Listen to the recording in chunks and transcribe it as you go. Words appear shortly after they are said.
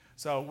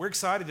So we're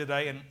excited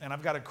today, and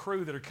I've got a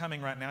crew that are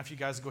coming right now. If you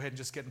guys go ahead and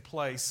just get in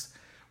place.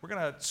 We're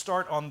going to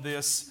start on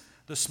this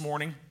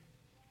morning.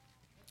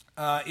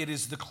 It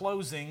is the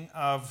closing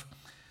of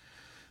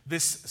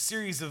this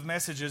series of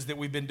messages that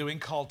we've been doing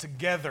called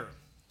Together.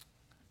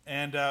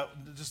 And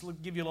just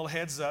give you a little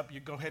heads up.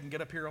 You go ahead and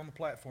get up here on the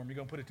platform. You're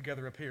going to put it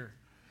together up here.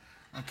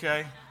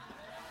 Okay?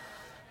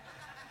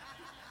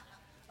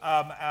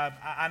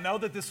 I know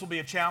that this will be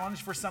a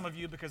challenge for some of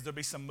you because there'll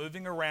be some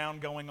moving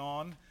around going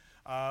on.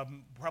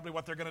 Probably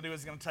what they're going to do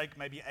is going to take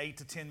maybe 8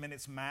 to 10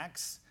 minutes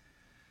max.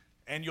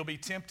 And you'll be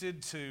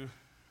tempted to,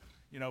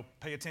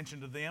 pay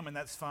attention to them, and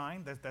that's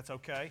fine. That's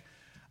okay.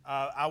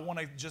 I want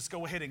to just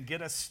go ahead and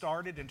get us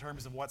started in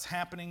terms of what's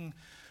happening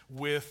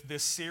with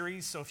this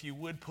series. So if you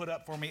would put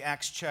up for me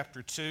Acts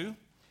chapter 2.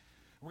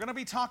 We're going to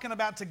be talking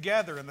about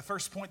together, and the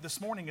first point this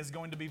morning is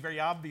going to be very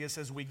obvious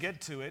as we get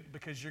to it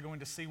because you're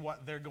going to see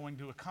what they're going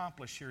to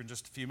accomplish here in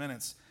just a few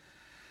minutes.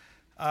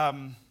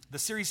 The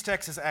series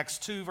text is Acts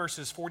 2,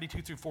 verses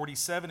 42 through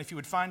 47. If you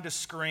would find a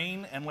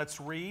screen and let's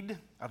read.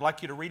 I'd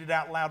like you to read it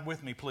out loud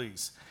with me,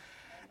 please.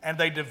 And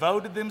they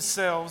devoted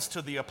themselves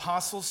to the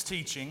apostles'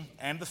 teaching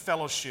and the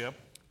fellowship,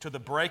 to the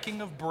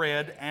breaking of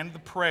bread and the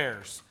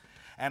prayers.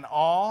 And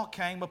awe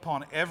came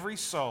upon every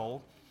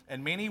soul,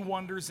 and many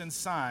wonders and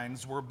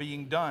signs were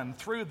being done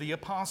through the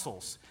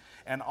apostles.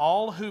 And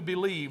all who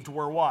believed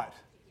were what?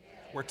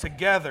 Were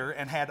together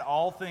and had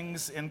all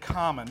things in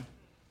common.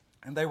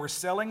 And they were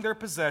selling their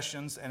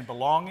possessions and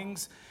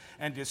belongings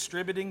and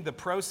distributing the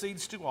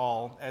proceeds to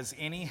all as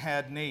any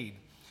had need.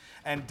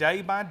 And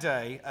day by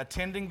day,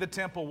 attending the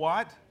temple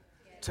what?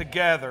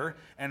 Together,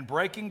 and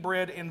breaking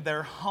bread in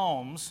their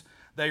homes,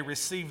 they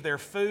received their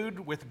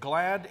food with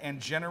glad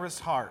and generous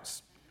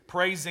hearts,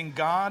 praising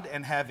God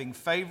and having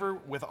favor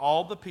with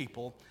all the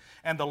people.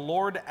 And the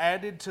Lord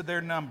added to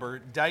their number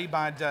day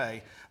by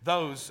day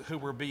those who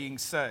were being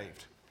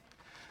saved.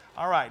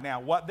 All right, now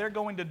what they're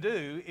going to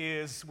do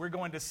is we're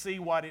going to see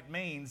what it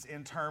means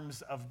in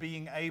terms of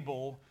being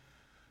able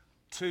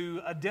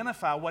to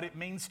identify what it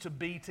means to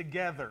be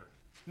together.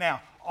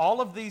 Now, all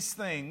of these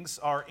things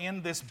are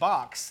in this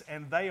box,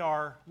 and they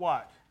are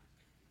what?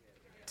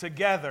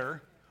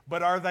 Together.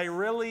 But are they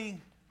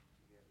really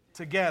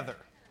together?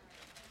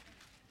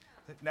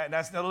 Now,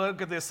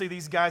 look at this. See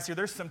these guys here?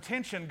 There's some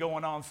tension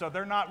going on, so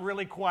they're not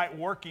really quite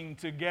working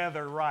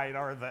together right,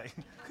 are they?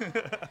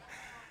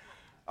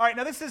 All right,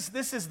 now this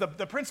is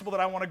the principle that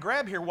I want to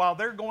grab here. While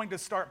they're going to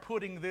start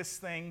putting this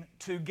thing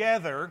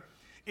together,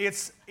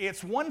 it's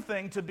one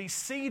thing to be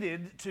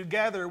seated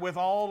together with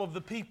all of the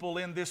people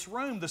in this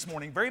room this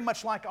morning, very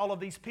much like all of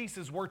these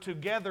pieces were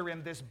together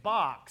in this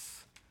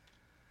box.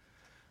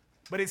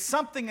 But it's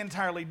something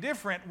entirely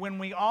different when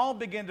we all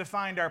begin to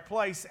find our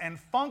place and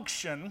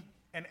function,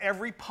 and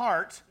every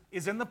part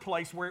is in the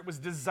place where it was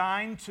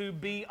designed to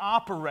be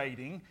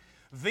operating.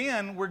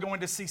 Then we're going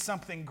to see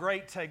something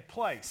great take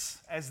place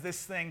as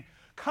this thing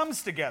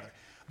comes together.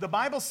 The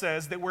Bible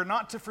says that we're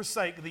not to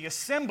forsake the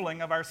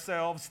assembling of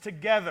ourselves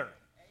together.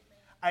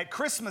 At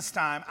Christmas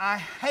time, I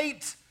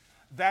hate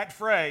that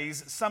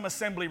phrase, some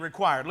assembly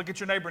required. Look at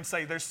your neighbor and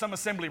say, there's some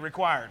assembly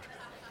required.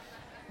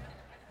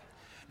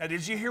 Now,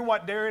 did you hear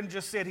what Darren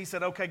just said? He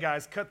said, okay,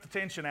 guys, cut the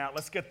tension out.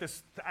 Let's get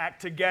this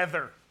act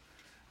together.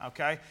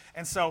 Okay?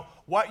 And so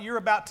what you're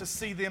about to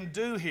see them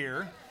do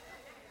here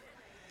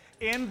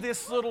in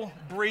this little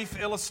brief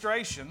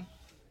illustration,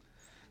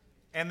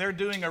 and they're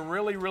doing a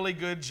really, really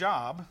good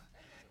job,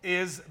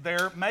 is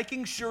they're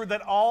making sure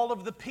that all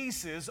of the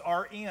pieces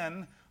are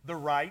in the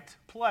right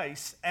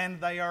place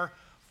and they are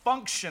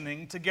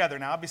functioning together.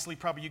 Now, obviously,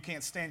 probably you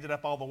can't stand it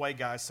up all the way,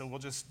 guys, so we'll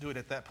just do it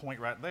at that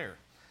point right there.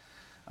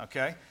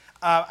 Okay?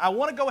 I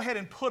want to go ahead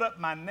and put up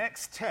my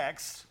next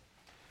text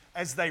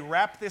as they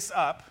wrap this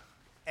up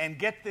and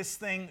get this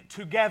thing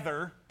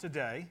together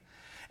today,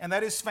 and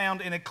that is found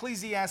in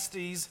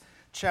Ecclesiastes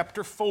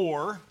chapter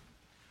 4,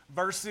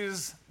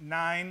 verses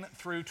 9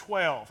 through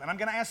 12. And I'm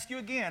going to ask you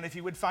again if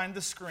you would find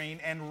the screen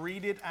and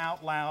read it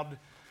out loud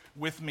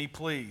with me,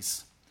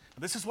 please.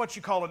 This is what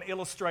you call an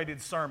illustrated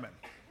sermon,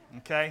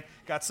 okay?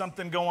 Got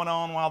something going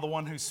on while the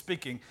one who's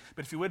speaking.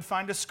 But if you would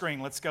find a screen,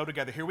 let's go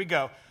together. Here we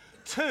go.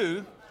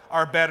 2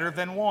 are better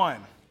than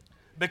 1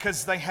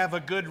 because they have a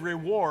good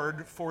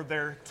reward for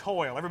their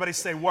toil. Everybody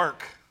say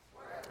work.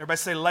 Everybody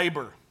say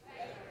labor.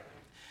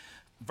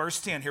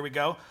 Verse 10, here we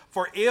go.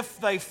 For if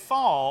they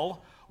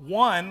fall,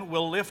 one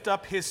will lift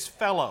up his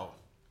fellow.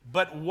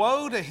 But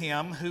woe to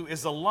him who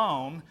is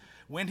alone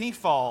when he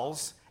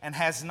falls and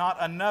has not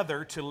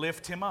another to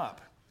lift him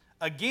up.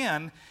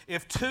 Again,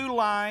 if 2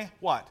 lie,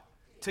 what?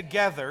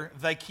 Together,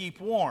 they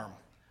keep warm.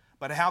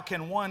 But how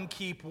can one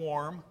keep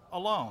warm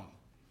alone?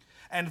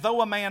 And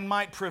though a man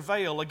might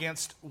prevail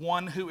against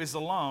one who is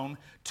alone,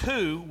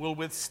 2 will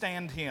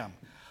withstand him.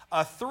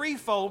 A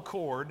threefold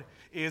cord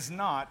is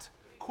not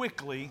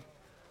quickly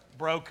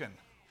broken.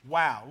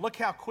 Wow, look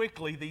how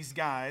quickly these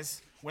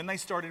guys, when they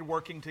started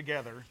working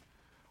together,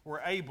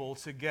 were able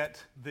to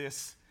get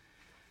this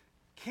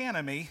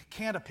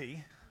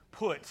canopy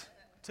put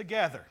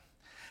together.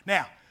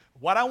 Now,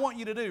 What I want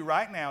you to do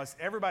right now is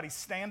everybody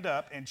stand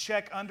up and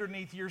check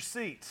underneath your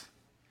seat,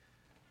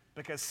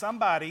 because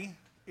somebody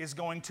is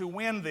going to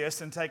win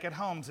this and take it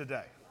home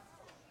today.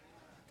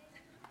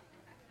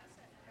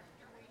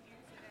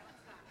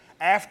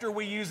 After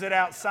we use it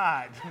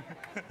outside.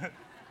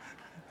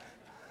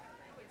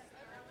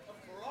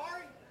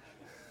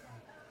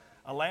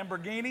 A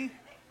Lamborghini?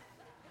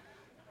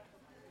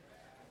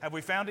 Have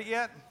we found it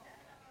yet?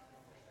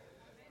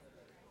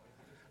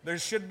 There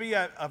should be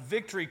a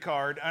victory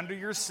card under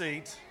your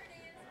seat.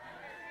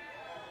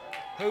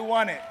 Who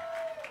won it?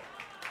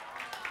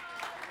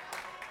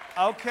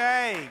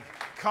 Okay,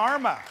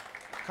 Karma.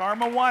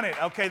 Karma won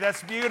it. Okay,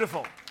 that's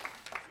beautiful.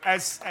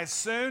 As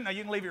soon, now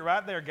you can leave it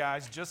right there,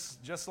 guys,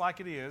 just like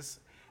it is.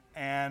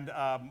 And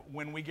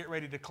when we get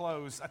ready to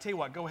close, I tell you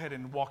what, go ahead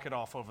and walk it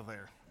off over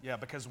there. Yeah,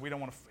 because we don't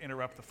want to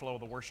interrupt the flow of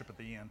the worship at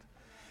the end.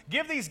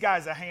 Give these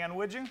guys a hand,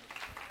 would you?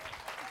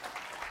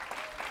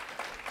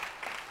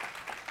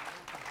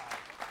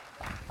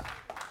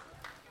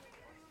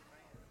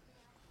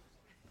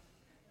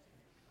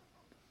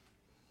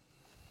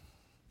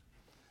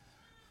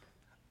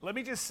 Let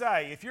me just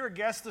say, if you're a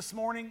guest this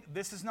morning,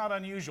 this is not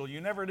unusual.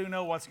 You never do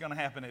know what's going to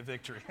happen at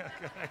Victory.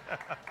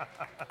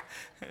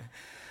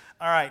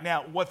 All right,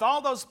 now, with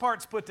all those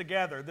parts put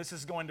together, this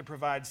is going to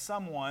provide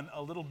someone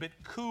a little bit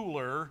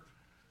cooler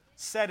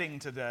setting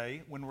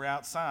today when we're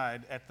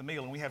outside at the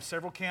meal. And we have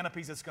several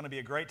canopies. It's going to be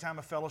a great time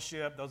of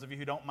fellowship. Those of you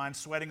who don't mind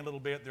sweating a little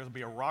bit, there'll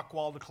be a rock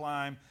wall to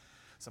climb,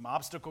 some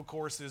obstacle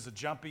courses, a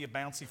jumpy, a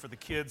bouncy for the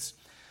kids.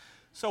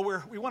 So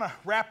we want to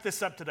wrap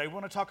this up today. We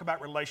want to talk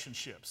about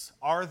relationships.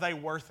 Are they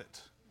worth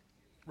it?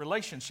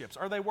 Relationships,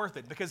 are they worth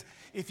it? Because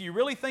if you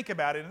really think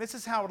about it, and this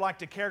is how I would like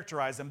to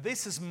characterize them,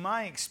 this is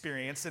my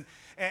experience, and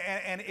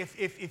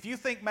if you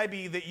think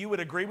maybe that you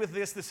would agree with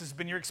this has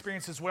been your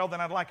experience as well,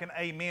 then I'd like an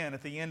amen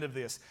at the end of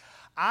this.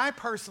 I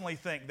personally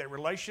think that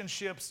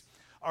relationships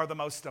are the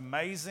most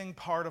amazing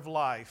part of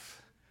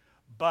life,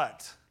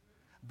 but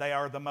they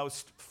are the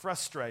most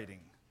frustrating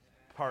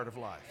part of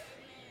life.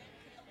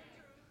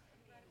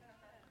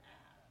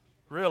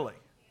 Really?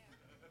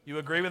 You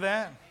agree with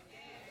that?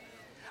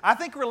 I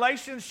think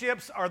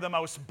relationships are the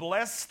most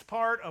blessed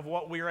part of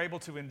what we are able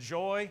to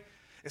enjoy,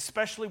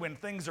 especially when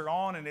things are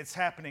on and it's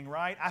happening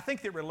right. I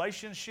think that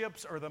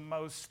relationships are the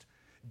most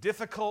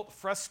difficult,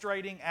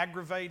 frustrating,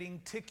 aggravating,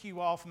 tick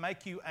you off,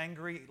 make you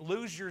angry,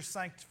 lose your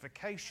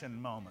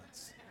sanctification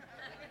moments.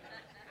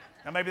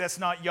 Now maybe that's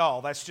not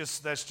y'all, that's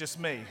just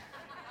me.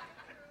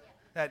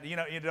 That, you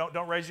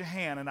don't raise your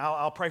hand, and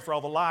I'll pray for all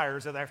the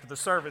liars after the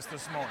service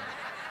this morning.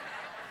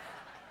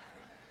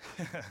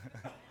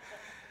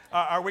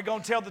 Are we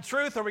going to tell the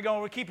truth? Or are we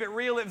going to keep it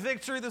real at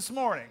Victory this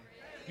morning?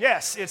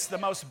 Yes, it's the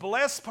most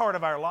blessed part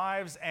of our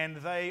lives, and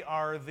they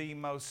are the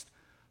most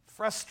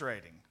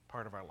frustrating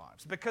part of our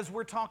lives. Because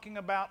we're talking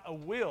about a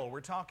will, we're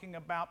talking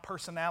about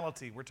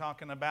personality, we're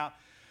talking about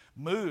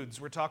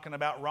moods, we're talking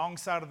about wrong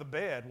side of the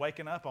bed,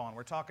 waking up on.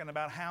 We're talking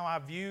about how I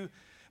view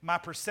my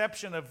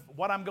perception of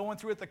what I'm going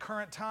through at the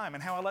current time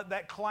and how I let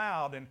that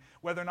cloud, and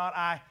whether or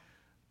not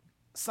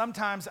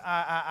sometimes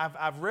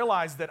I've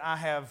realized that I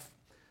have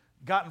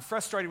gotten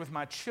frustrated with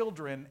my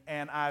children,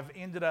 and I've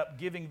ended up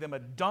giving them a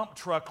dump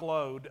truck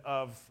load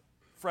of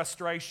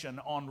frustration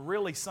on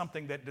really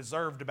something that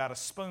deserved about a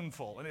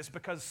spoonful. And it's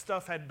because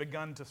stuff had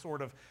begun to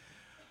sort of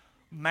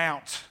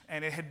mount,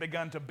 and it had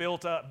begun to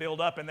build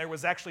up, and there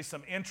was actually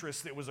some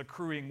interest that was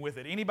accruing with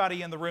it.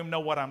 Anybody in the room know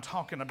what I'm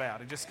talking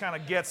about? It just kind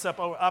of gets up,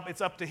 it's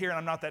up to here, and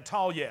I'm not that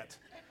tall yet.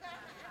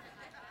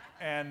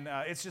 And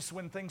it's just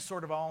when things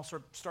sort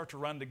of start to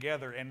run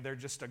together, and they're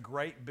just a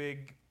great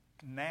big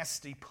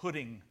nasty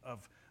pudding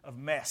of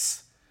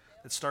mess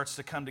that starts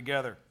to come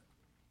together.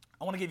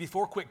 I want to give you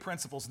 4 quick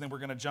principles, and then we're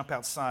going to jump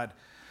outside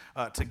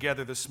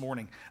together this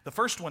morning. The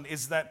first one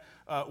is that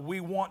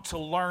we want to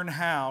learn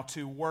how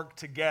to work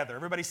together.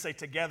 Everybody say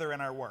together in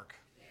our work.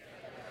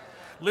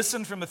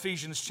 Listen from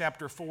Ephesians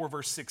chapter 4,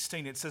 verse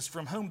 16. It says,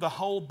 "From whom the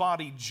whole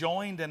body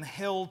joined and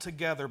held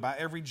together by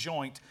every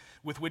joint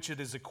with which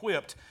it is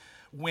equipped,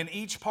 when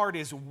each part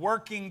is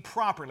working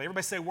properly."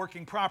 Everybody say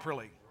working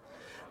properly.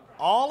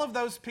 All of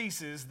those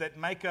pieces that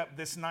make up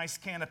this nice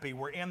canopy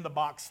were in the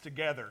box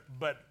together,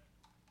 but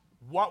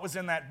what was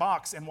in that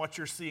box and what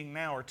you're seeing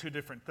now are 2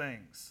 different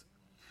things.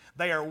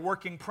 They are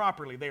working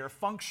properly. They are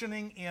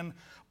functioning in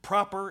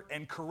proper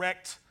and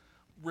correct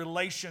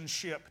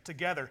relationship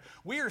together.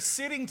 We are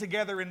sitting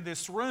together in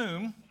this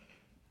room,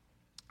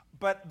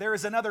 but there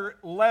is another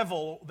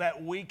level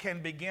that we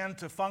can begin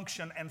to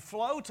function and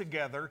flow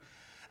together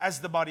as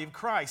the body of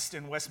Christ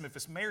in West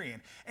Memphis,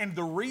 Marion. And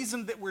the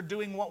reason that we're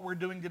doing what we're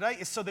doing today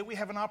is so that we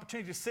have an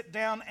opportunity to sit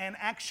down and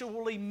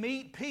actually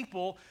meet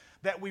people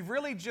that we've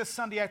really just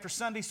Sunday after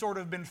Sunday sort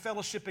of been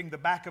fellowshipping the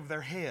back of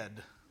their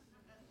head.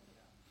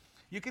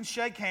 You can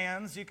shake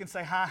hands, you can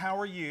say, "Hi, how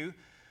are you?"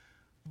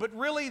 But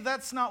really,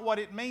 that's not what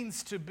it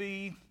means to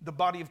be the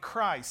body of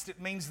Christ. It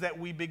means that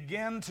we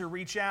begin to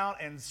reach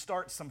out and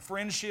start some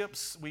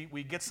friendships.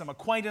 We get some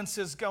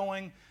acquaintances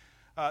going.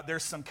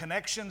 There's some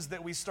connections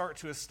that we start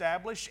to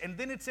establish, and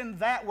then it's in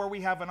that where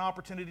we have an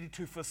opportunity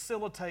to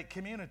facilitate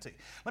community.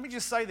 Let me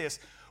just say this.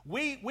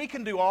 We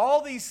can do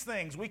all these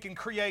things. We can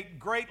create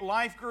great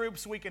life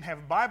groups. We can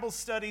have Bible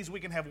studies. We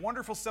can have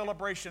wonderful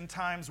celebration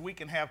times. We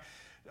can have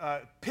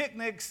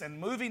picnics and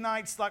movie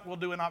nights like we'll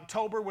do in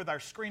October with our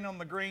Screen on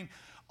the Green.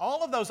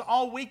 All of those,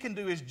 all we can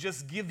do is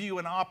just give you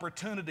an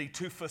opportunity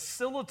to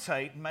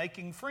facilitate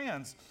making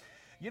friends.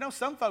 You know,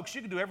 some folks,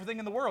 you can do everything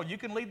in the world. You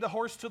can lead the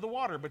horse to the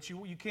water, but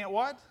you can't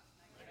what?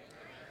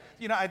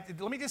 You know,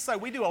 let me just say,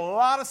 we do a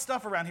lot of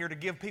stuff around here to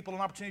give people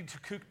an opportunity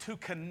to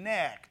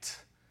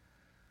connect.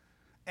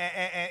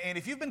 And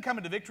if you've been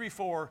coming to Victory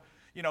for,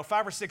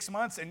 5 or 6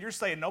 months and you're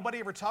saying, nobody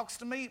ever talks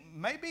to me,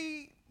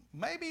 maybe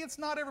it's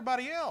not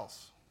everybody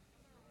else.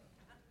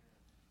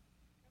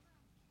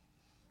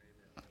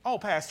 Oh,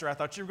 Pastor, I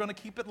thought you were going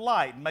to keep it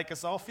light and make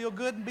us all feel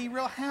good and be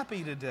real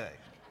happy today.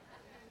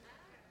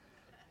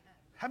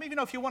 How many of you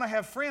know if you want to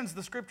have friends,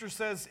 the scripture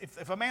says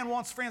if a man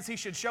wants friends, he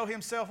should show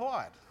himself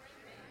what?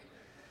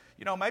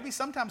 Maybe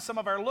sometimes some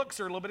of our looks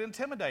are a little bit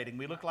intimidating.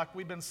 We look like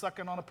we've been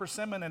sucking on a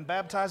persimmon and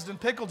baptized in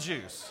pickle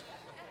juice.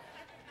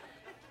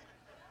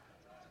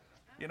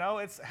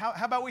 It's how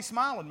about we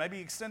smile and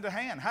maybe extend a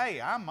hand. Hey,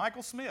 I'm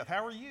Michael Smith.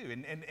 How are you?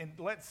 And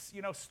let's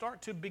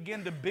start to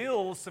begin to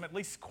build some at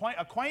least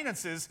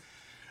acquaintances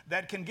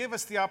that can give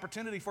us the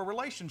opportunity for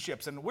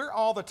relationships. And we're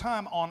all the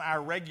time on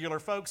our regular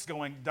folks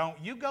going, don't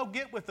you go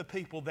get with the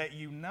people that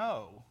you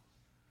know.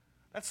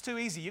 That's too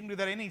easy. You can do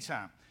that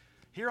anytime.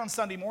 Here on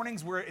Sunday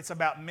mornings, it's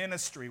about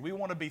ministry. We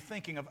want to be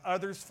thinking of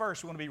others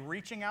first. We want to be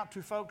reaching out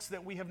to folks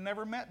that we have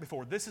never met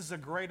before. This is a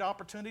great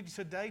opportunity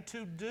today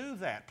to do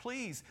that.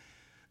 Please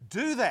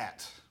do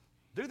that.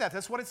 Do that.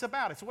 That's what it's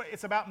about.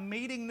 It's about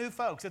meeting new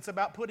folks. It's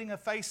about putting a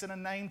face and a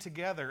name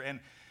together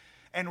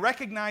and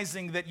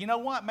recognizing that,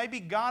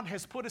 maybe God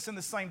has put us in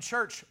the same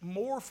church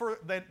more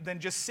than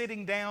just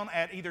sitting down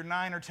at either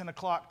 9 or 10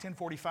 o'clock,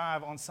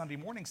 10:45 on Sunday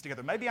mornings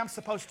together. Maybe I'm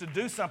supposed to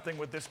do something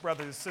with this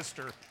brother and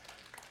sister.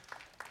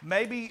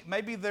 Maybe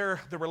the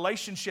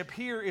relationship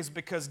here is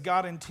because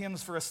God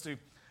intends for us to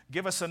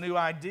give us a new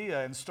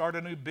idea and start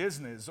a new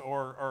business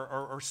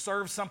or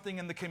serve something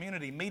in the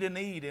community, meet a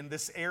need in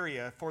this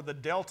area for the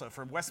Delta,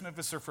 from West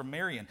Memphis or from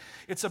Marion.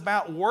 It's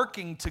about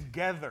working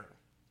together.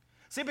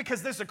 See,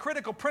 because there's a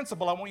critical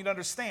principle I want you to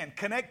understand.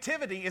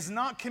 Connectivity is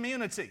not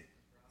community.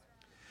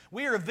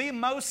 We are the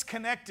most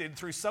connected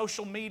through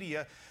social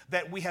media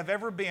that we have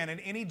ever been in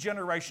any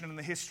generation in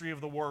the history of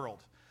the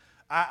world.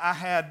 I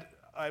had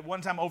at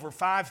one time over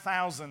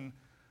 5,000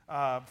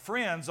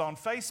 friends on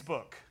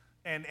Facebook.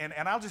 And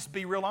I'll just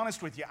be real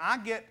honest with you. I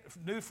get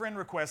new friend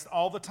requests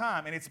all the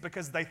time, and it's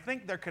because they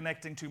think they're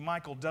connecting to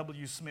Michael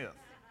W. Smith.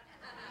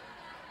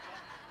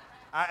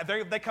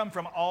 They come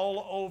from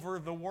all over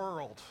the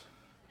world.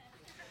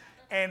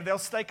 And they'll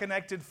stay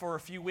connected for a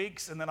few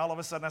weeks, and then all of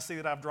a sudden I see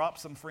that I've dropped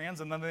some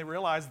friends, and then they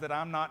realize that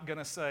I'm not going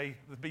to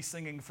be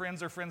singing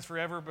Friends Are Friends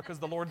Forever because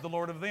the Lord's the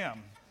Lord of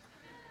them.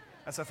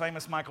 That's a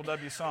famous Michael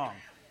W. song.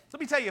 So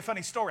let me tell you a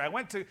funny story. I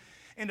went to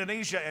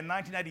Indonesia in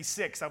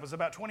 1986. I was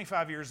about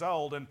 25 years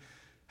old and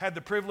had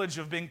the privilege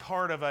of being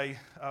part of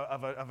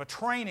a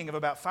training of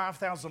about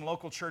 5,000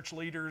 local church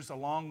leaders,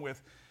 along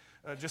with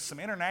just some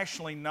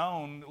internationally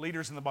known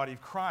leaders in the body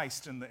of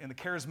Christ in the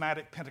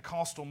charismatic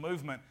Pentecostal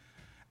movement.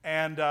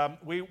 And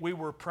we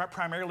were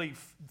primarily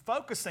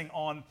focusing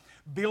on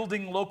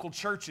building local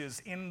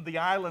churches in the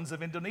islands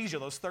of Indonesia,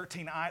 those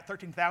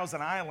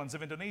 13,000 islands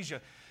of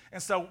Indonesia.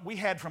 And so we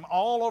had from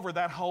all over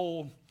that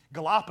whole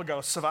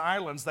Galapagos of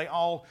islands, they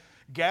all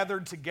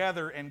gathered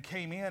together and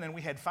came in, and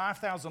we had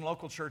 5,000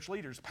 local church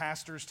leaders,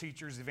 pastors,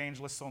 teachers,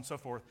 evangelists, so on and so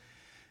forth.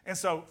 And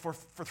so for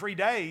 3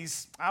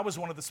 days, I was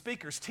one of the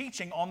speakers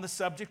teaching on the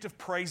subject of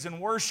praise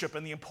and worship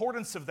and the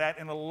importance of that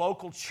in a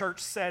local church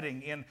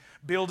setting, in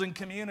building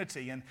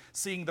community and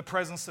seeing the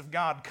presence of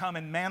God come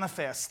and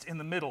manifest in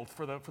the middle,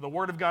 for the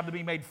Word of God to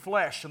be made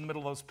flesh in the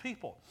middle of those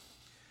people.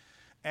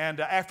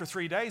 And after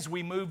 3 days,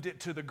 we moved it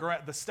to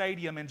the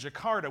stadium in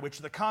Jakarta, which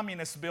the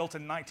communists built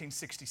in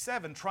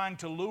 1967, trying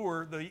to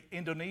lure the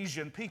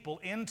Indonesian people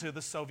into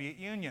the Soviet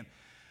Union.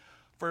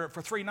 For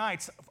 3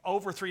 nights,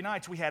 over 3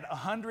 nights, we had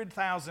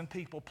 100,000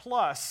 people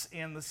plus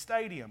in the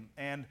stadium.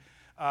 And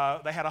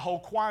they had a whole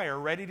choir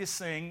ready to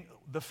sing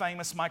the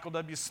famous Michael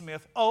W.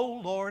 Smith,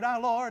 "Oh Lord,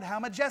 our Lord, how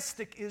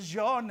majestic is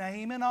your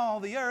name in all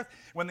the earth."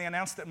 When they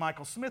announced that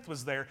Michael Smith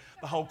was there,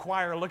 the whole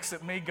choir looks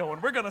at me going,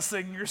 "We're going to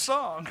sing your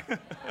song."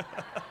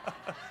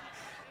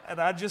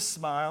 And I just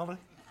smiled.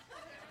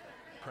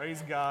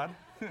 Praise God.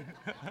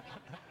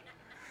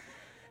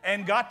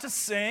 And got to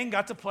sing,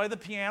 got to play the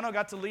piano,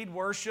 got to lead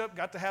worship,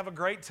 got to have a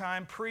great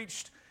time,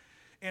 preached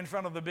in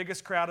front of the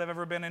biggest crowd I've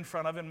ever been in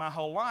front of in my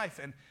whole life.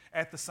 And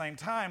at the same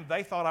time,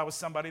 they thought I was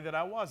somebody that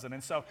I wasn't.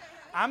 And so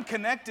I'm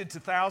connected to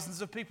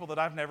thousands of people that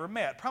I've never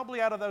met.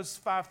 Probably out of those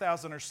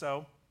 5,000 or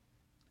so,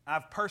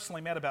 I've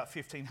personally met about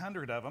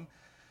 1,500 of them.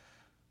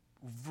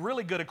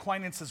 Really good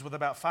acquaintances with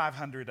about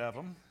 500 of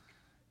them.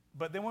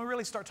 But then when we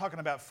really start talking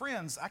about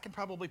friends, I can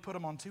probably put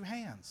them on 2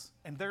 hands.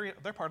 And they're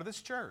part of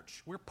this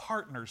church. We're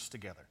partners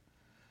together.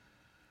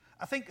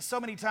 I think so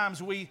many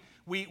times we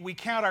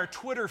count our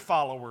Twitter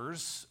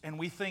followers and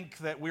we think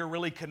that we're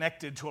really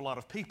connected to a lot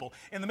of people.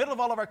 In the middle of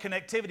all of our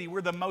connectivity,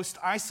 we're the most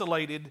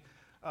isolated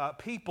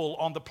people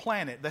on the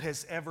planet that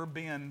has ever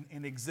been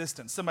in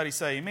existence. Somebody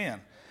say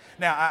amen.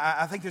 Now,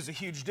 I think there's a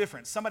huge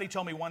difference. Somebody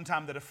told me one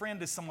time that a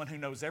friend is someone who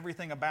knows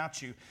everything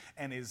about you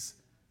and is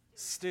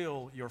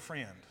still your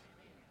friend.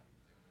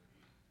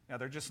 Now,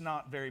 there are just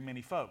not very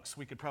many folks.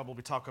 We could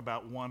probably talk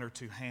about one or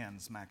two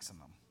hands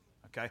maximum.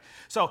 Okay?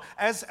 So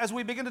as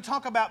we begin to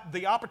talk about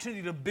the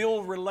opportunity to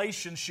build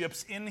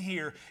relationships in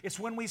here, it's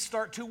when we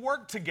start to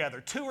work together.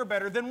 Two are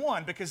better than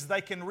one because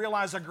they can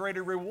realize a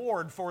greater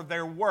reward for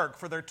their work,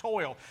 for their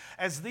toil.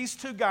 As these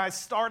two guys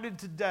started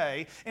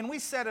today, and we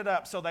set it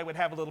up so they would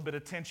have a little bit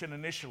of tension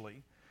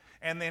initially.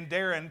 And then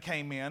Darren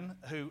came in,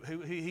 who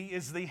he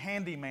is the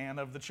handyman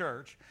of the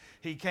church.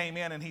 He came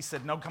in and he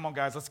said, no, come on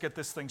guys, let's get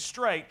this thing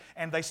straight.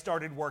 And they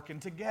started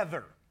working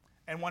together.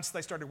 And once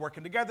they started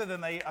working together,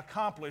 then they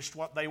accomplished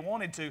what they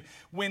wanted to.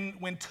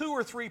 When two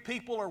or three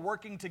people are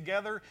working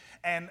together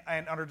and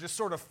are just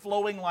sort of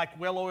flowing like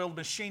well-oiled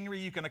machinery,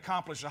 you can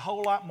accomplish a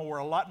whole lot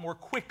more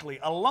quickly.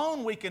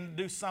 Alone we can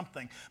do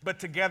something, but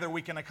together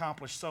we can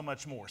accomplish so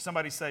much more.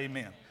 Somebody say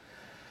amen.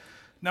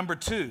 Number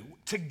two,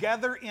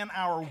 together in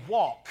our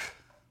walk.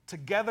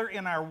 Together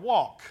in our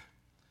walk.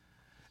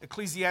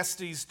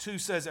 Ecclesiastes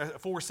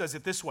 4 says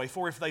it this way,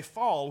 for if they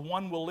fall,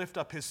 one will lift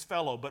up his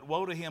fellow, but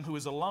woe to him who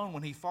is alone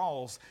when he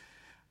falls.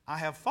 I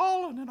have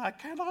fallen and I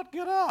cannot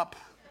get up.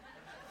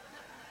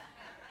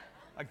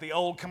 Like the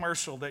old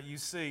commercial that you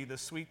see, the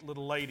sweet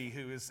little lady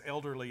who is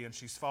elderly and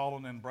she's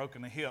fallen and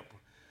broken a hip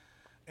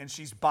and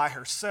she's by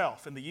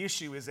herself. And the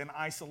issue is in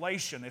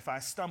isolation. If I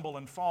stumble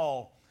and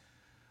fall,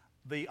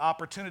 the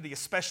opportunity,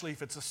 especially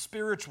if it's a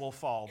spiritual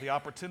fall, the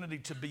opportunity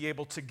to be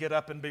able to get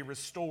up and be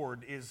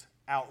restored is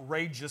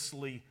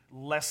outrageously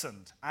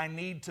lessened. I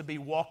need to be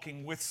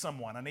walking with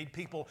someone. I need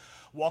people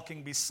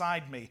walking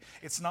beside me.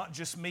 It's not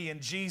just me and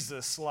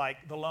Jesus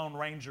like the Lone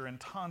Ranger and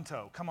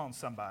Tonto. Come on,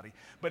 somebody.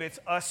 But it's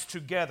us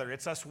together.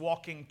 It's us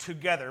walking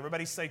together.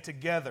 Everybody say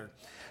together.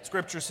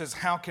 Scripture says,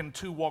 how can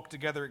two walk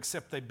together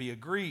except they be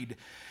agreed?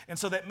 And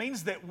so that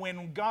means that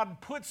when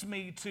God puts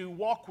me to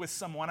walk with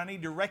someone, I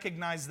need to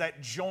recognize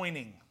that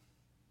joining.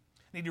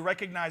 I need to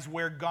recognize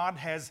where God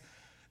has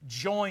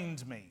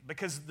joined me,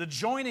 because the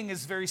joining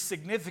is very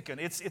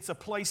significant. It's a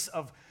place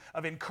of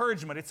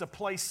encouragement. It's a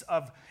place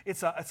of,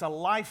 it's a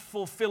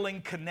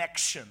life-fulfilling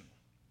connection.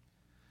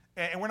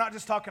 And we're not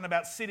just talking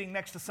about sitting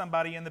next to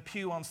somebody in the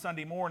pew on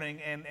Sunday morning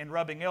and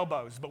rubbing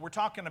elbows, but we're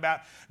talking about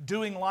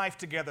doing life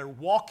together,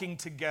 walking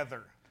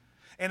together.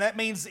 And that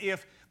means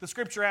if the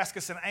scripture asks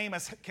us in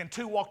Amos, can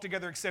two walk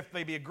together except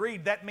they be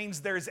agreed? That means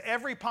there's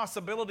every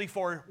possibility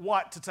for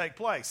what to take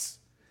place?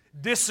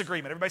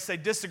 Disagreement. Everybody say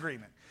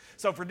disagreement.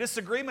 So for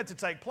disagreement to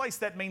take place,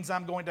 that means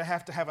I'm going to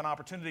have an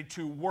opportunity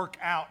to work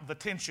out the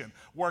tension,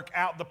 work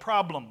out the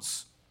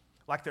problems.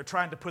 Like they're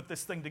trying to put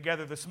this thing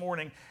together this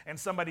morning, and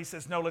somebody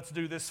says, no, let's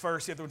do this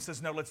first. The other one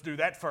says, no, let's do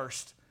that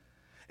first.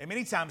 And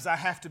many times I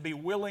have to be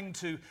willing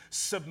to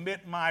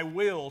submit my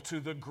will to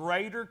the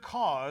greater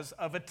cause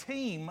of a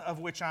team of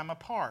which I'm a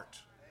part.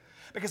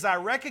 Because I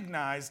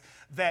recognize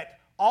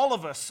that all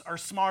of us are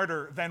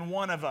smarter than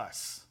one of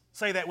us.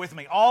 Say that with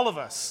me. All of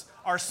us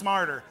are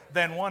smarter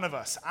than one of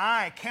us.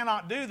 I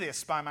cannot do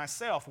this by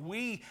myself.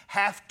 We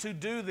have to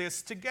do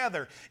this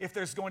together if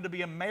there's going to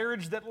be a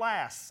marriage that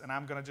lasts. And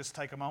I'm going to just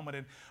take a moment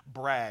and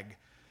brag.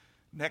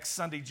 Next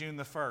Sunday, June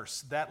the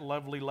 1st, that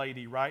lovely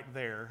lady right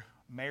there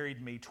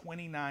married me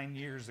 29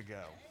 years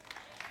ago.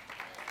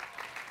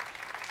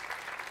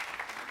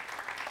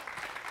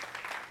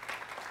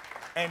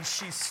 And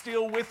she's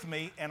still with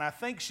me, and I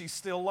think she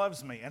still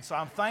loves me. And so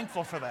I'm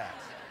thankful for that.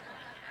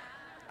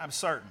 I'm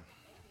certain.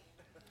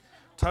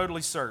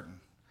 Totally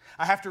certain.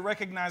 I have to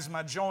recognize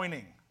my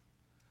joining.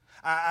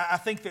 I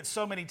think that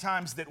so many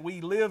times that we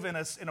live in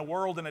a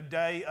world in a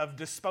day of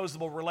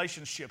disposable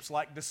relationships,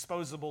 like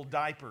disposable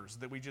diapers,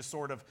 that we just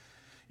sort of,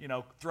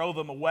 throw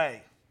them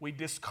away. We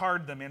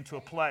discard them into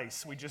a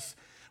place. We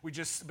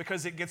just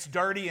because it gets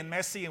dirty and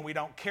messy and we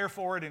don't care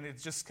for it and it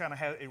just kind of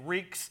it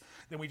reeks,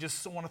 then we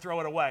just want to throw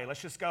it away.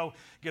 Let's just go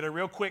get a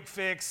real quick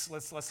fix.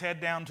 Let's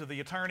head down to the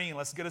attorney and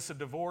let's get us a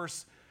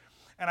divorce.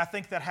 And I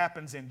think that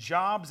happens in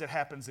jobs, it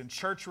happens in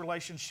church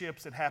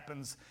relationships, it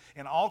happens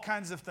in all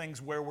kinds of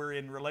things where we're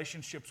in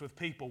relationships with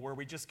people, where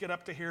we just get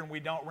up to here and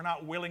we're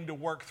not willing to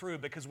work through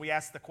because we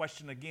ask the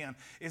question again,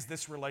 is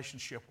this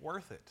relationship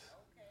worth it?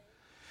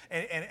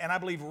 Okay. And I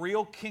believe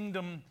real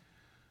kingdom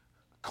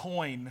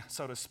coin,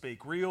 so to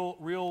speak,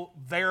 real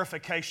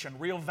verification,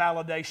 real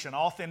validation,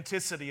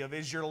 authenticity of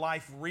is your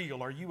life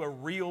real? Are you a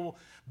real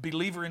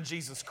believer in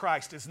Jesus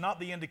Christ? Is not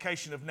the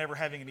indication of never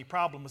having any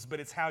problems,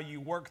 but it's how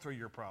you work through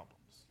your problems.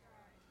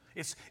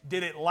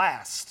 Did it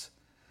last?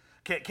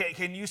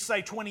 Can you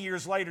say 20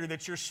 years later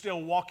that you're still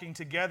walking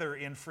together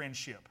in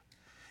friendship?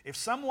 If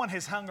someone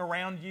has hung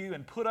around you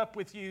and put up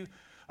with you,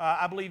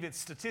 I believe it's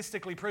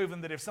statistically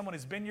proven that if someone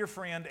has been your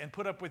friend and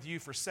put up with you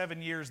for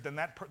 7 years, then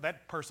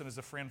that person is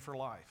a friend for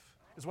life.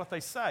 is what they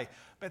say.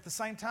 But at the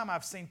same time,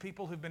 I've seen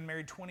people who've been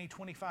married 20,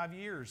 25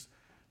 years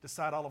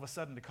decide all of a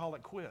sudden to call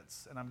it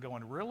quits. And I'm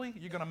going, really?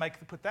 You're going to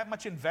put that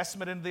much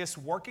investment in this,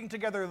 working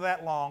together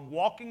that long,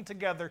 walking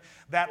together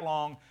that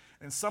long,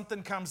 and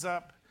something comes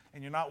up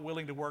and you're not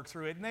willing to work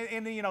through it.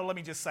 And let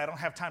me just say, I don't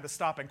have time to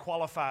stop and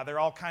qualify. There are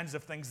all kinds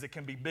of things that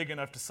can be big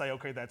enough to say,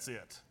 okay, that's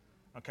it.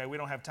 Okay, we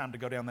don't have time to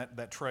go down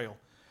that trail.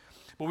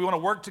 But we want to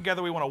work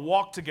together, we want to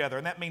walk together,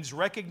 and that means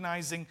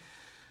recognizing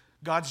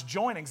God's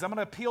joinings. I'm going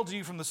to appeal to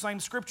you from the same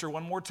scripture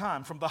one more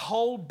time. From the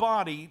whole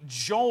body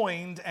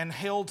joined and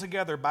held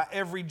together by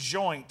every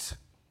joint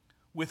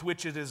with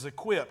which it is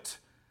equipped,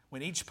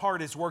 when each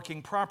part is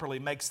working properly,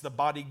 makes the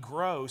body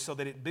grow so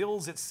that it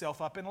builds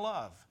itself up in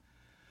love.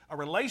 A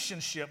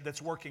relationship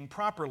that's working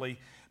properly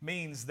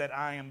means that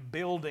I am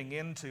building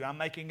into, I'm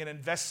making an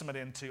investment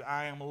into,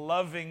 I am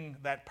loving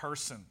that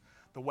person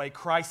the way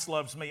Christ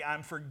loves me.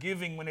 I'm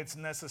forgiving when it's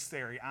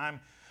necessary. I'm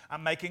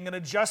making an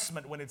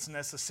adjustment when it's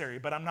necessary,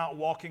 but I'm not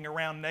walking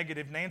around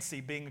negative Nancy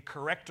being a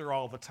corrector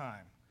all the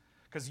time.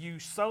 Because you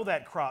sow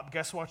that crop,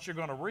 guess what you're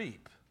going to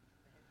reap?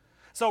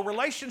 So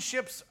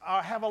relationships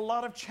have a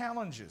lot of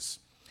challenges.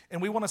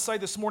 And we want to say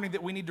this morning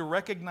that we need to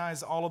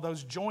recognize all of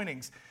those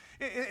joinings.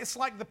 It's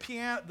like the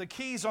piano, the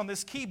keys on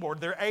this keyboard.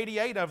 There are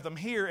 88 of them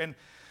here, and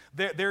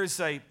there's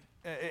an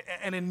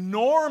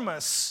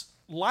enormous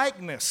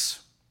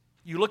likeness.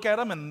 You look at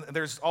them, and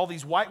there's all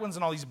these white ones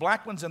and all these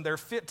black ones, and they're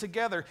fit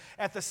together.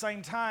 At the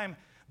same time,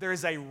 there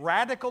is a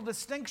radical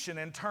distinction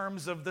in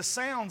terms of the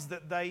sounds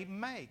that they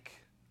make.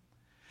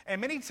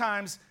 And many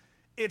times,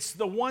 it's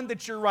the one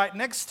that you're right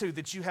next to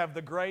that you have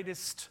the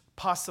greatest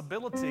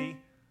possibility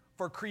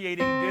for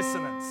creating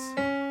dissonance.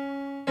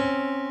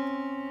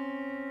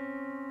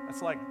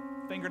 That's like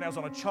fingernails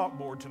on a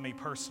chalkboard to me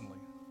personally.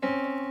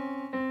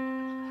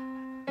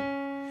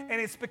 And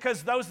it's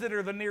because those that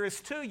are the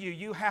nearest to you,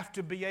 you have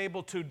to be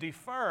able to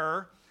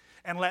defer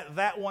and let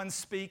that one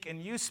speak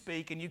and you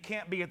speak, and you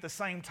can't be at the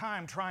same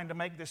time trying to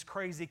make this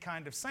crazy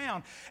kind of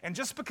sound. And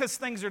just because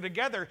things are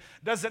together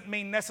doesn't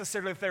mean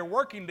necessarily that they're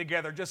working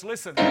together. Just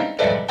listen.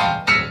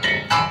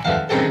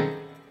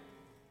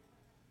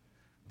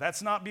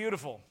 That's not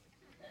beautiful.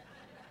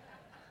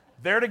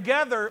 They're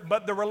together,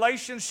 but the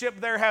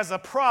relationship there has a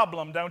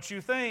problem, don't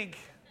you think?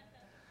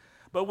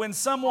 But when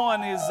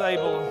someone is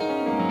able...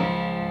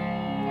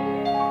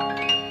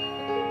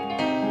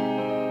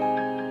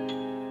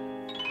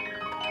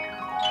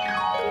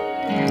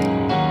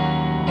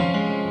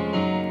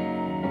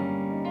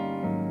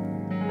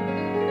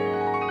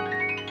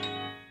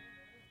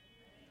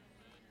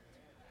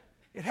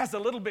 It has a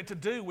little bit to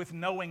do with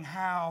knowing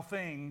how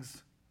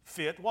things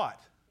fit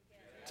what?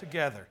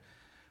 Together.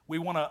 We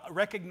want to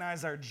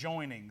recognize our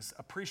joinings,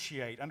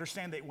 appreciate,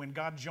 understand that when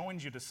God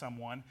joins you to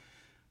someone,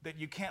 that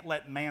you can't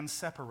let man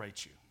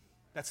separate you.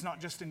 That's not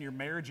just in your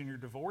marriage and your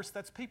divorce,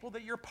 that's people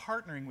that you're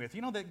partnering with.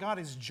 You know that God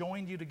has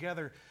joined you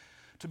together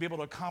to be able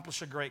to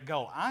accomplish a great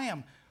goal. I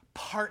am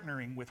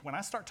partnering with, when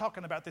I start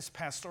talking about this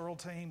pastoral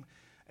team,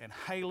 and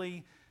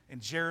Haley, and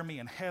Jeremy,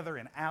 and Heather,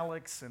 and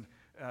Alex, and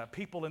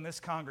people in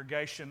this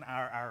congregation,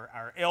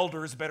 our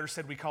elders, better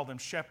said we call them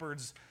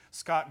shepherds,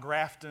 Scott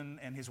Grafton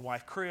and his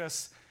wife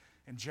Chris,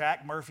 and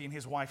Jack Murphy and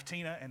his wife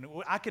Tina, and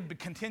I could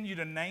continue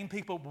to name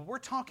people, but we're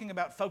talking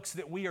about folks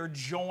that we are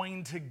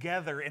joined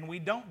together, and we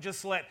don't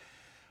just let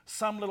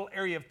some little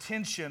area of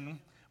tension,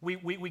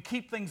 we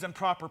keep things in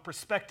proper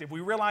perspective. We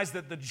realize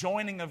that the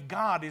joining of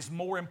God is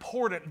more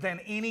important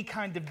than any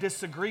kind of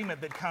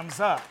disagreement that comes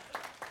up.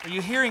 Are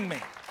you hearing me?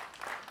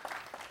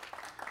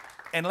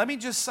 And let me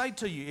just say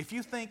to you, if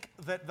you think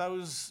that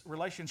those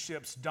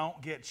relationships don't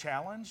get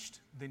challenged,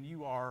 then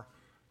you are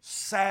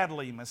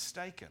sadly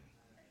mistaken.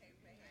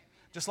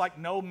 Just like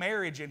no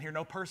marriage in here,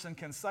 no person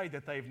can say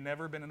that they've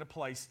never been in a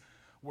place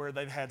where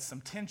they've had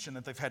some tension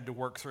that they've had to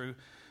work through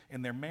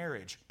in their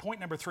marriage. Point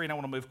number 3, and I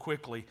want to move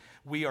quickly.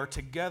 We are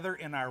together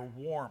in our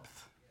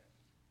warmth.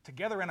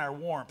 Together in our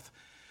warmth.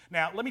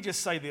 Now, let me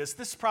just say this.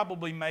 This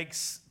probably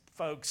makes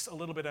folks a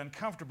little bit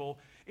uncomfortable.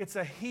 It's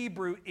a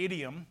Hebrew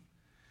idiom.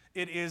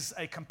 It is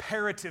a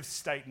comparative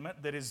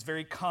statement that is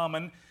very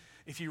common.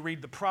 If you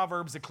read the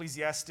Proverbs,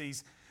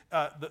 Ecclesiastes,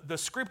 the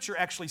scripture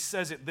actually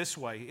says it this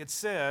way. It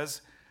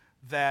says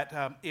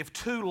that if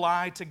two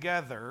lie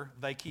together,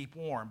 they keep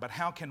warm. But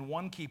how can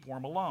one keep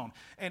warm alone?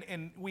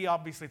 And we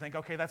obviously think,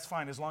 okay, that's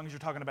fine. As long as you're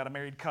talking about a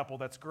married couple,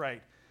 that's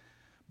great.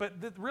 But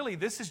really,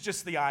 this is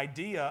just the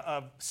idea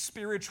of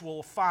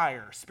spiritual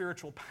fire,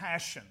 spiritual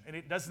passion. And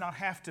it does not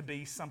have to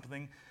be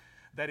something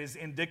that is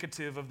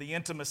indicative of the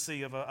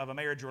intimacy of a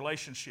marriage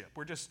relationship.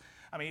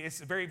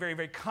 It's very, very,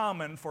 very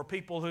common for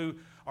people who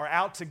are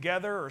out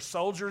together or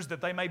soldiers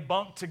that they may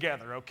bunk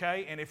together,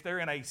 okay? And if they're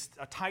in a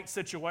tight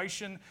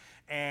situation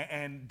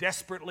and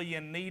desperately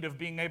in need of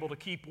being able to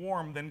keep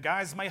warm, then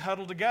guys may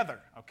huddle together,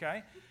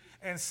 okay?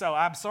 And so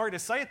I'm sorry to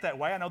say it that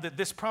way. I know that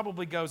this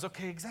probably goes,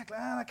 okay, exactly,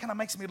 that kind of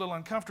makes me a little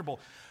uncomfortable.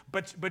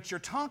 But you're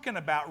talking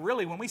about,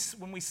 really, when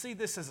we see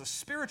this as a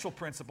spiritual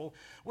principle,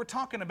 we're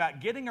talking about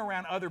getting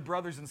around other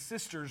brothers and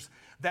sisters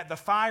that the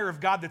fire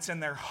of God that's in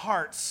their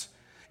hearts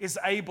is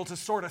able to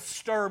sort of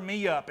stir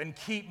me up and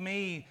keep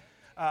me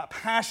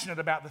passionate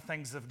about the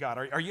things of God.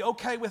 Are you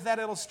okay with that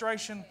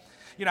illustration?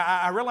 You know,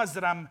 I realize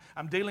that I'm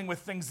dealing with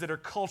things that are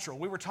cultural.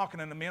 We were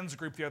talking in the men's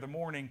group the other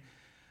morning.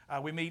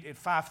 We meet at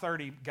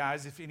 5:30,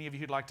 guys. If any of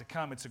you would like to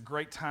come, it's a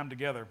great time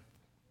together.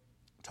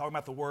 Talking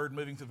about the Word,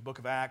 moving through the book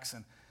of Acts.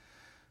 And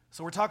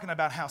so we're talking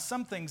about how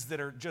some things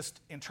that are just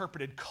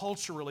interpreted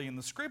culturally in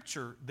the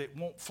Scripture that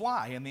won't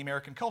fly in the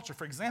American culture.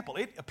 For example,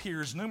 it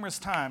appears numerous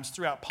times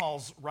throughout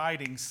Paul's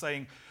writings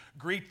saying,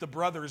 "Greet the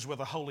brothers with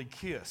a holy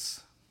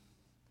kiss."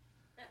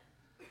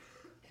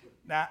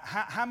 Now,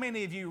 how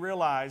many of you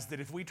realize that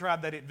if we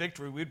tried that at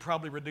Victory, we'd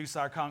probably reduce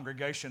our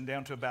congregation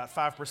down to about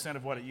 5%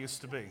 of what it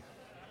used to be?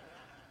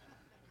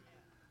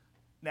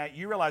 Now,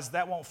 you realize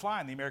that won't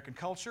fly in the American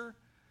culture?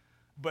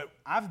 But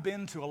I've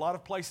been to a lot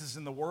of places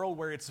in the world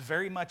where it's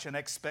very much an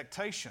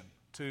expectation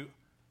to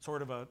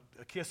sort of a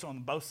kiss on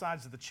both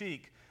sides of the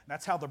cheek. And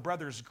that's how the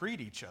brothers greet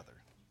each other.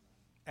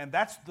 And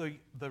that's the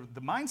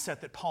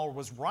mindset that Paul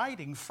was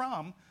writing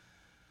from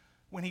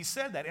when he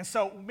said that. And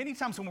so many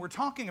times when we're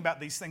talking about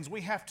these things,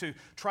 we have to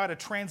try to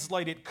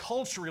translate it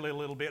culturally a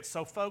little bit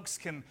so folks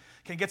can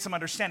get some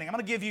understanding. I'm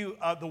going to give you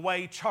the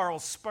way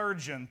Charles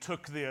Spurgeon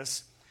took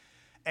this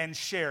and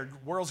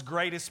shared. World's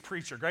greatest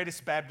preacher,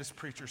 greatest Baptist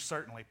preacher,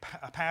 certainly.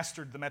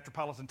 Pastored the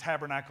Metropolitan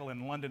Tabernacle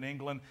in London,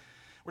 England.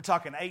 We're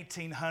talking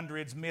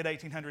 1800s,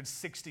 mid-1800s,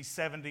 60s,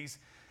 70s,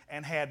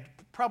 and had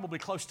probably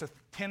close to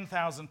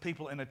 10,000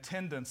 people in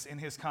attendance in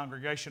his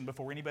congregation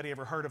before anybody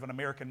ever heard of an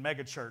American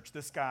megachurch.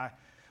 This guy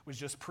was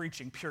just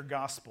preaching pure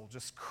gospel,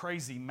 just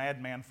crazy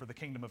madman for the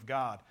kingdom of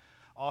God.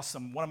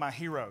 Awesome, one of my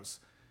heroes.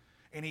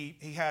 And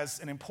he has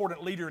an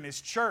important leader in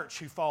his church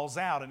who falls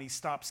out and he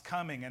stops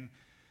coming, and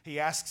he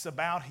asks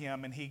about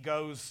him, and he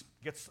gets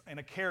in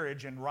a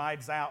carriage and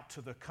rides out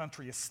to the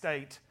country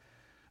estate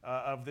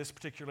of this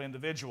particular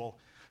individual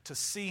to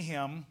see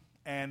him.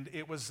 And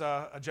it was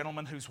a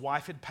gentleman whose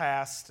wife had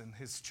passed and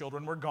his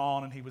children were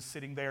gone, and he was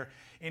sitting there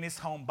in his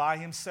home by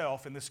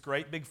himself in this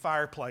great big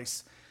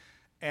fireplace.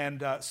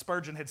 And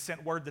Spurgeon had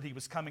sent word that he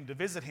was coming to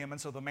visit him,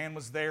 and so the man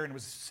was there and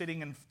was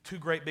sitting in two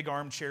great big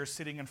armchairs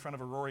sitting in front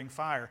of a roaring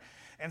fire.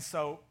 And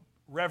so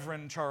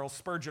Reverend Charles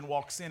Spurgeon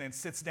walks in and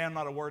sits down,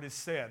 not a word is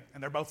said.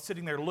 And they're both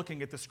sitting there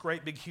looking at this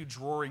great big huge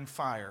roaring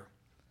fire.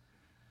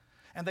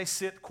 And they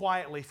sit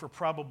quietly for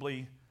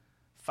probably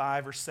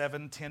 5 or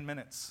 7, 10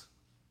 minutes.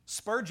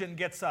 Spurgeon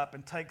gets up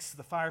and takes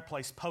the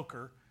fireplace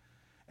poker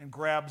and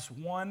grabs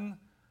one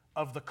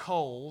of the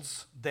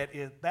coals that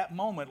at that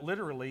moment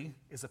literally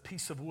is a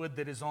piece of wood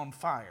that is on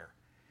fire.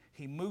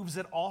 He moves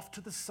it off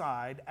to the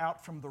side,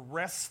 out from the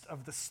rest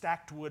of the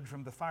stacked wood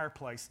from the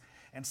fireplace,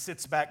 and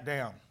sits back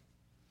down.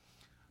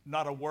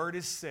 Not a word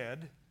is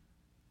said,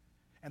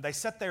 and they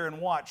sit there and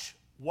watch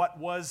what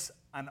was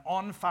an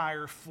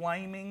on-fire,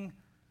 flaming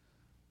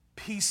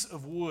piece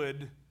of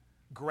wood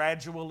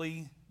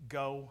gradually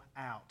go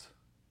out.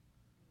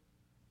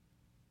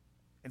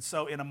 And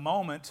so in a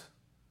moment,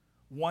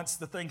 once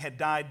the thing had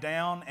died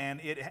down and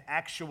it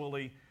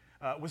actually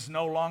was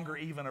no longer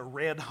even a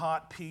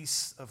red-hot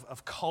piece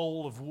of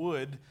coal of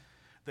wood,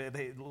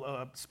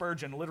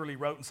 Spurgeon literally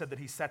wrote and said that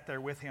he sat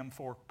there with him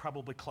for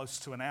probably close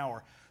to an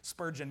hour.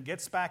 Spurgeon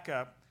gets back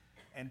up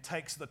and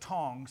takes the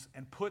tongs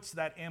and puts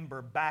that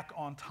ember back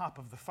on top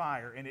of the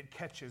fire, and it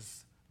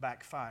catches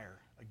back fire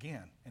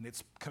again. And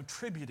it's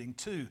contributing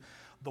to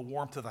the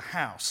warmth of the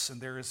house.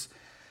 And there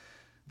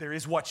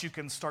is what you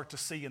can start to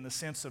see in the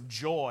sense of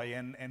joy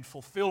and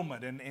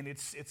fulfillment, and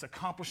it's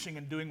accomplishing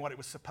and doing what it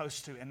was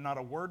supposed to. And not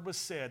a word was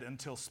said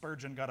until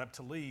Spurgeon got up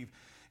to leave.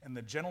 And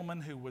the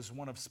gentleman who was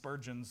one of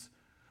Spurgeon's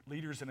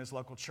leaders in his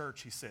local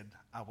church, he said,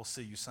 "I will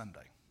see you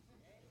Sunday."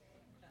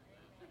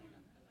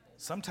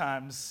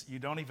 Sometimes you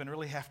don't even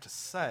really have to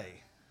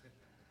say,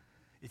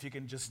 if you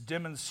can just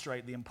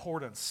demonstrate the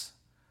importance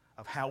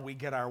of how we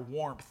get our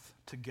warmth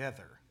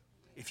together.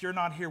 If you're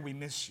not here, we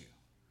miss you.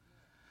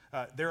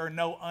 There are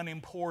no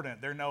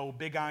unimportant, there are no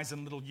big I's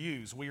and little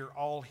U's. We are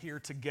all here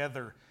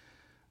together,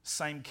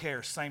 same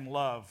care, same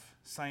love,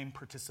 same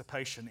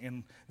participation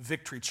in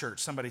Victory Church.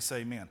 Somebody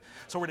say amen.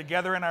 So we're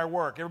together in our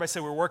work. Everybody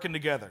say we're working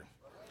together.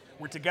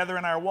 We're together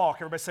in our walk.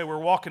 Everybody say we're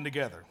walking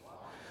together.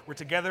 We're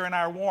together in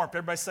our warmth.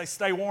 Everybody say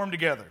stay warm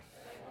together.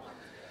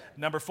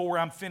 Number 4,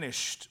 I'm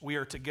finished. We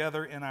are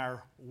together in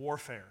our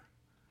warfare.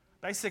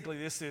 Basically,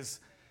 this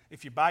is,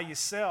 if you're by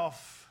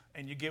yourself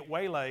and you get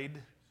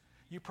waylaid,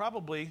 you're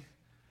probably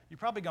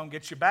going to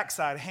get your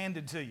backside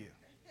handed to you.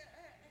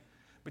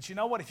 But you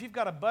know what? If you've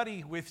got a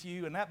buddy with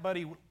you, and that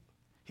buddy,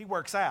 he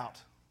works out,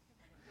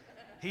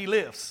 he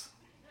lifts,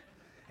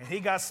 and he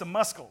got some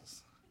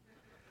muscles,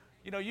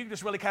 you know, you can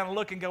just really kind of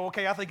look and go,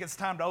 okay, I think it's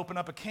time to open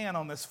up a can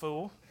on this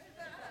fool,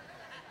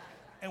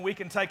 and we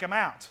can take him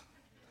out.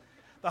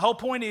 The whole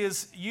point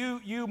is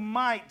you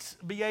might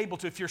be able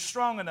to, if you're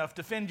strong enough,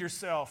 defend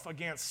yourself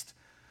against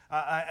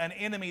an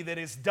enemy that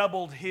has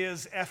doubled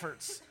his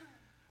efforts.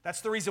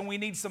 That's the reason we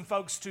need some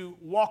folks to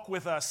walk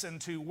with us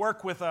and to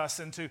work with us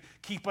and to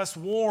keep us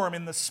warm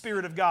in the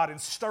Spirit of God and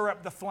stir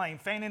up the flame,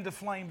 fan into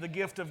flame the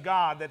gift of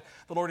God that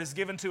the Lord has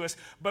given to us.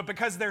 But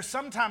because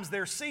sometimes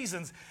there's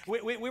seasons.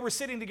 We were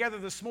sitting together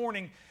this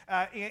morning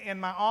in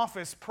my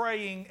office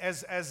praying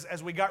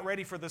as we got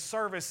ready for the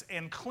service,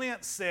 and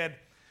Clint said,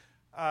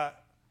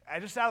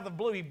 just out of the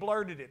blue, he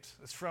blurted it.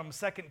 It's from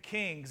 2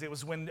 Kings. It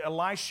was when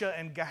Elisha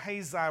and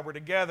Gehazi were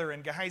together,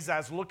 and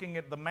Gehazi's looking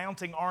at the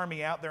mounting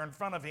army out there in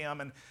front of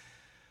him, and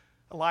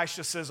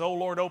Elisha says, "Oh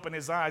Lord, open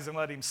his eyes and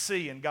let him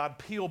see." And God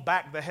peeled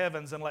back the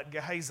heavens and let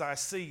Gehazi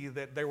see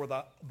that there were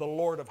the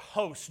Lord of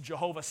hosts,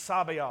 Jehovah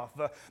Sabaoth.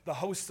 The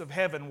hosts of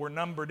heaven were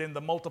numbered in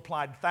the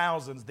multiplied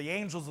thousands. The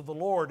angels of the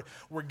Lord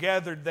were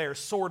gathered there,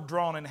 sword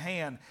drawn in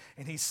hand.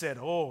 And he said,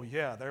 "Oh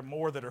yeah, there are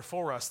more that are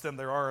for us than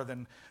there are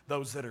than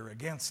those that are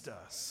against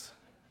us."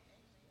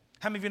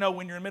 How many of you know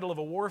when you're in the middle of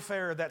a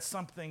warfare, that's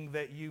something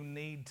that you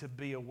need to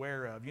be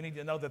aware of? You need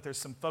to know that there's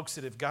some folks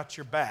that have got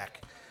your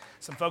back.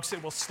 Some folks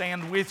that will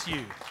stand with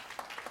you.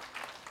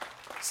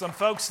 Some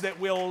folks that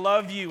will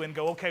love you and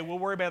go, "Okay, we'll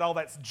worry about all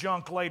that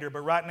junk later,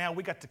 but right now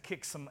we got to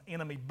kick some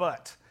enemy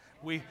butt.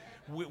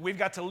 We've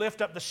got to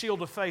lift up the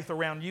shield of faith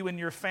around you and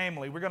your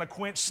family. We're going to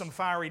quench some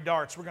fiery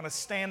darts. We're going to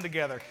stand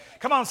together."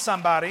 Come on,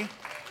 somebody.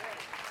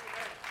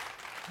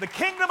 The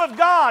kingdom of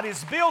God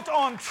is built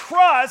on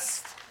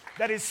trust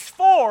that is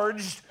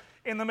forged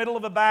in the middle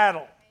of a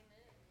battle.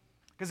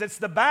 Because it's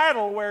the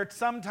battle where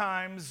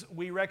sometimes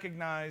we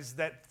recognize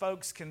that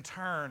folks can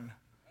turn,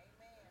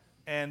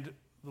 and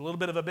a little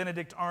bit of a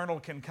Benedict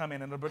Arnold can come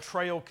in, and a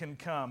betrayal can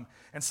come.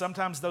 And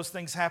sometimes those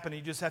things happen, and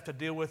you just have to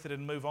deal with it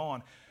and move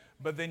on.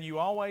 But then you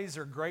always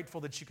are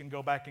grateful that you can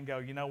go back and go,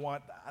 "You know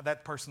what?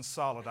 That person's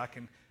solid. I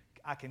can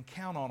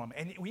count on them."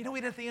 And you know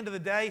what? At the end of the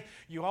day,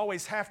 you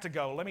always have to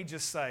go, "Let me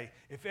just say,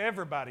 if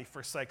everybody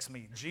forsakes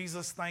me,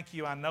 Jesus, thank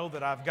you. I know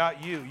that I've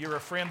got you. You're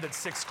a friend that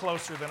sticks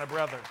closer than a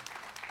brother."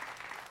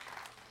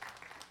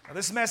 Now,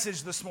 this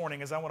message this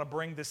morning is I want to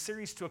bring this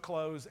series to a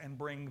close and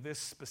bring this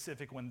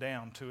specific one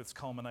down to its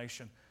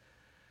culmination.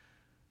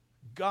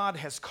 God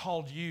has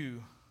called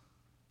you.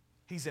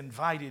 He's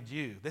invited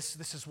you. This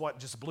is what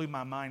just blew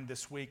my mind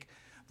this week,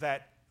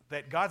 that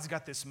God's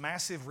got this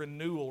massive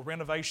renewal,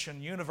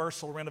 renovation,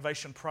 universal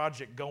renovation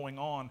project going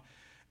on,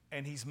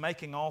 and He's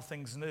making all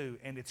things new.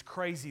 And it's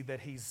crazy that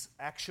He's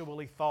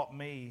actually thought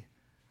me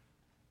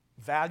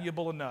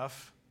valuable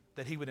enough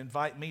that He would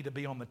invite me to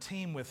be on the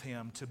team with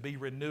Him to be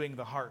renewing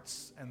the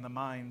hearts and the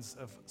minds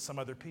of some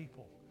other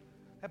people.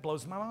 That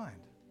blows my mind.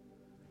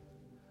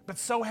 But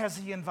so has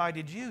He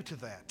invited you to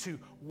that, to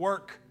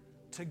work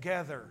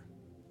together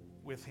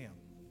with Him.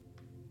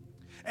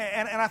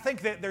 And I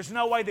think that there's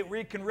no way that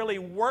we can really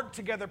work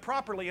together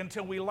properly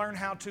until we learn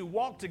how to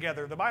walk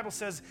together. The Bible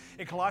says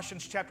in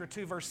Colossians chapter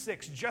 2, verse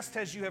 6, "Just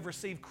as you have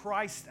received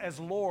Christ as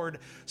Lord,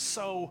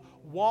 so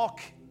walk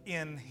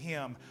in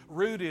Him,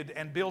 rooted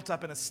and built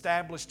up and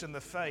established in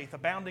the faith,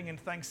 abounding in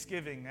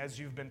thanksgiving as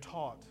you've been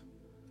taught."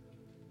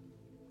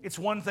 It's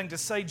one thing to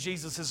say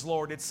Jesus is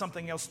Lord. It's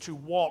something else to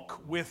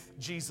walk with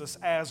Jesus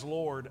as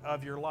Lord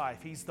of your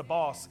life. He's the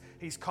boss.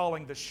 He's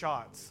calling the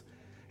shots.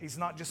 He's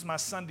not just my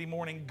Sunday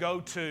morning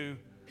go-to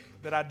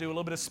that I do a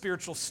little bit of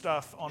spiritual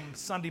stuff on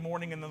Sunday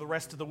morning, and then the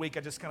rest of the week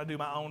I just kind of do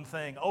my own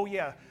thing. "Oh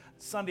yeah,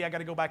 Sunday I got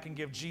to go back and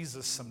give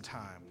Jesus some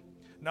time."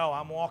 No,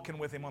 I'm walking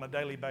with Him on a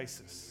daily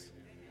basis.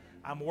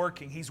 I'm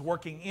working. He's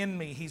working in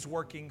me. He's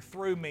working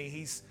through me.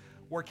 He's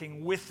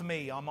working with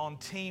me. I'm on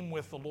team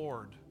with the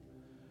Lord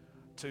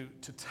to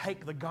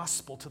take the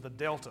gospel to the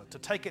Delta, to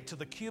take it to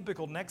the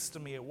cubicle next to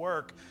me at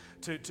work,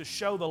 to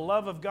show the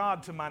love of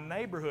God to my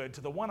neighborhood,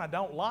 to the one I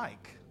don't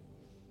like.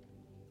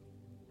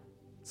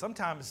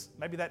 Sometimes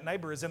maybe that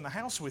neighbor is in the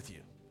house with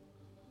you,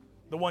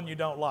 the one you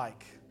don't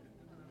like.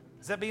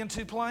 Is that being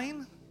too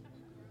plain?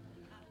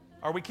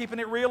 Are we keeping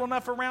it real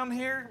enough around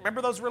here?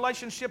 Remember, those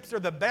relationships are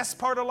the best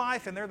part of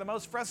life, and they're the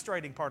most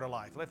frustrating part of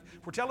life. If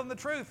we're telling the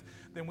truth,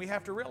 then we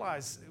have to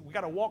realize we've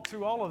got to walk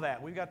through all of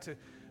that. We've got to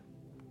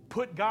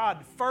put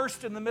God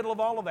first in the middle of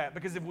all of that,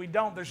 because if we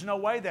don't, there's no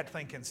way that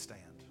thing can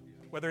stand.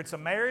 Whether it's a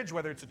marriage,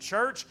 whether it's a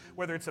church,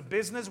 whether it's a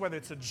business, whether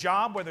it's a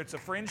job, whether it's a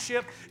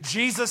friendship,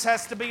 Jesus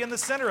has to be in the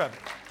center of it.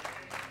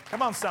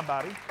 Come on,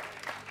 somebody.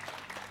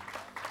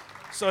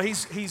 So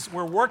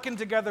we're working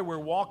together, we're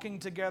walking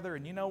together,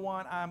 and you know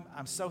what?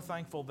 I'm so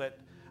thankful that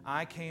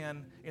I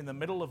can, in the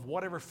middle of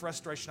whatever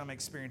frustration I'm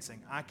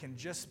experiencing, I can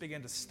just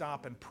begin to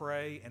stop and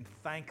pray and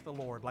thank the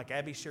Lord, like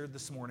Abby shared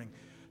this morning.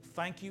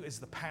 Thank you is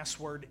the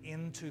password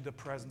into the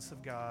presence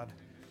of God.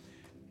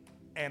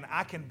 And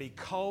I can be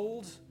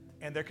cold,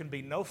 and there can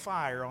be no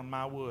fire on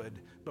my wood,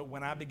 but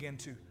when I begin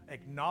to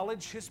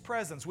acknowledge His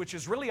presence, which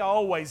is really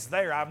always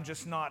there, I'm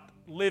just not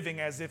living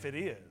as if it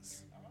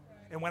is.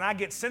 And when I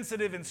get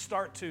sensitive and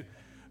start to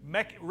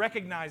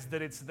recognize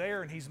that it's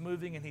there and He's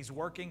moving and He's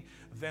working,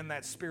 then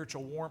that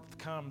spiritual warmth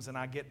comes, and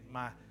I get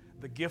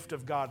the gift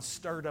of God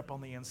stirred up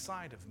on the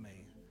inside of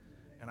me.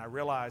 And I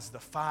realize the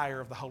fire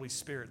of the Holy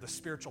Spirit, the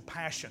spiritual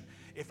passion.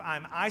 If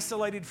I'm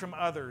isolated from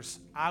others,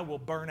 I will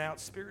burn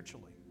out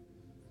spiritually.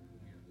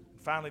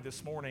 finally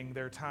this morning,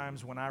 there are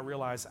times when I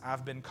realize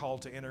I've been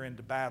called to enter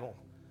into battle.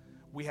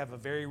 We have a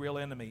very real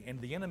enemy, and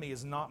the enemy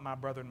is not my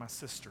brother and my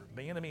sister.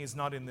 The enemy is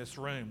not in this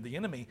room. The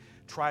enemy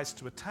tries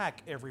to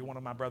attack every one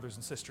of my brothers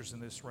and sisters in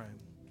this room.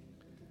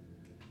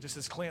 Just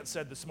as Clint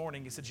said this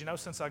morning, he said,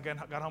 since I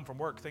got home from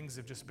work, things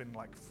have just been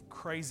like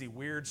crazy,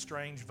 weird,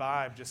 strange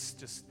vibe,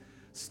 just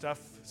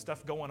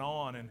stuff going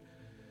on. And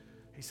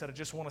he said, I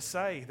just want to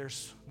say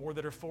there's more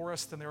that are for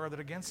us than there are that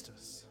are against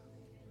us.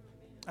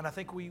 And I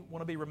think we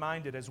want to be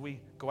reminded as we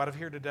go out of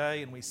here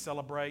today and we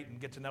celebrate and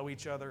get to know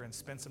each other and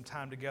spend some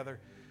time together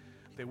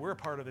that we're a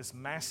part of this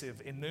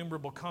massive,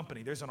 innumerable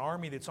company. There's an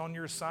army that's on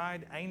your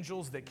side,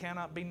 angels that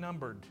cannot be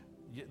numbered.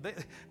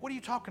 What are you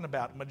talking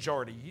about,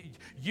 majority?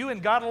 You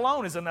and God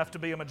alone is enough to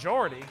be a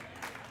majority.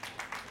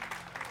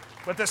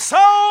 But there's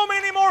so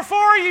many more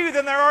for you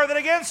than there are that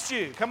against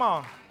you. Come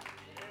on.